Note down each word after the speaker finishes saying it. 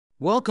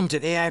Welcome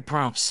to AI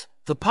Prompts,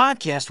 the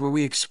podcast where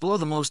we explore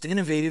the most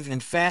innovative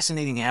and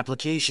fascinating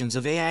applications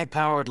of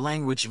AI-powered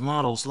language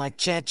models like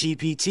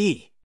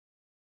ChatGPT.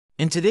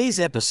 In today's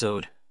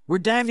episode, we're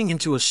diving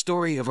into a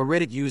story of a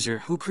Reddit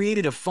user who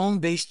created a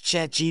phone-based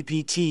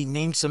ChatGPT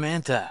named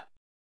Samantha.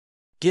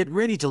 Get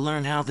ready to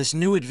learn how this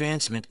new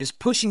advancement is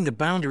pushing the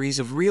boundaries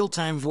of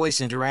real-time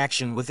voice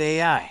interaction with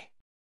AI.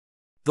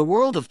 The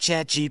world of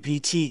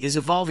ChatGPT is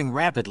evolving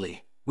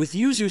rapidly, with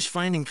users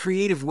finding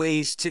creative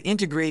ways to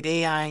integrate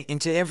AI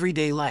into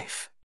everyday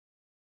life.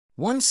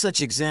 One such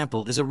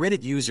example is a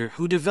Reddit user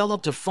who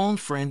developed a phone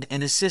friend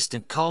and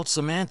assistant called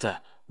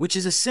Samantha, which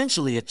is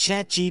essentially a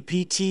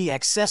ChatGPT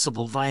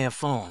accessible via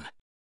phone.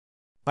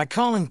 By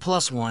calling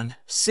 +1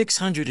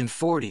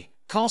 640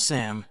 call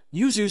Sam,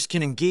 users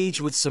can engage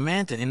with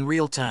Samantha in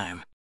real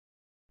time.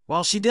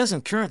 While she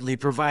doesn't currently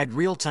provide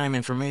real-time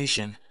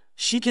information,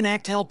 she can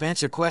help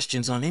answer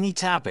questions on any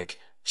topic,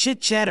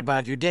 chit-chat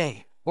about your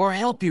day, or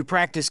help you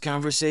practice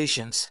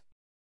conversations.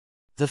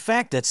 The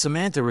fact that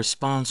Samantha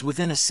responds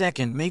within a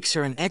second makes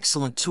her an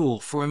excellent tool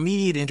for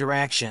immediate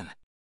interaction.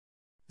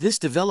 This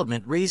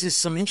development raises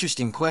some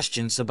interesting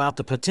questions about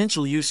the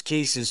potential use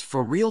cases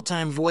for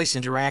real-time voice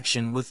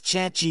interaction with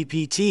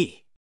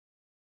ChatGPT.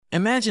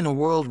 Imagine a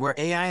world where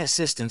AI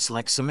assistants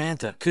like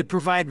Samantha could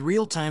provide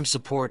real-time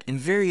support in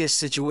various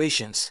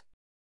situations.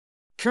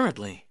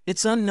 Currently,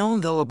 it's unknown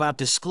though about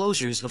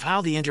disclosures of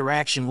how the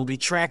interaction will be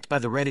tracked by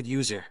the Reddit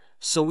user,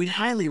 so we'd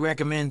highly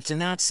recommend to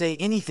not say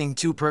anything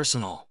too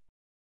personal.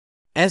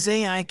 As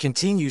AI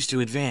continues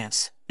to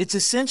advance, it's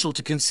essential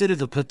to consider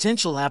the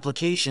potential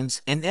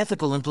applications and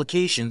ethical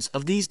implications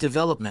of these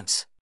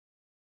developments.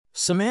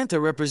 Samantha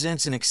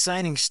represents an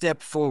exciting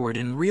step forward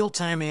in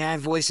real-time AI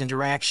voice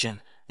interaction,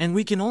 and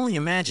we can only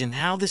imagine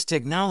how this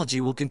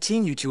technology will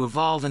continue to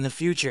evolve in the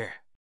future.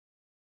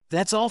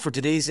 That's all for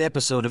today's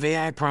episode of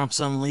AI Prompts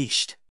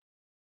Unleashed.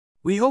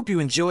 We hope you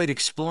enjoyed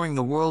exploring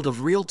the world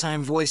of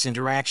real-time voice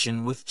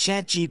interaction with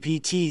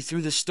ChatGPT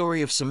through the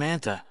story of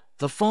Samantha,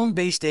 the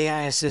phone-based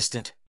AI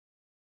assistant.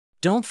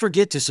 Don't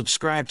forget to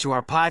subscribe to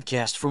our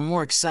podcast for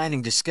more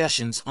exciting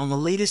discussions on the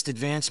latest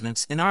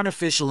advancements in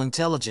artificial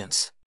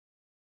intelligence.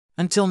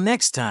 Until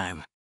next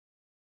time.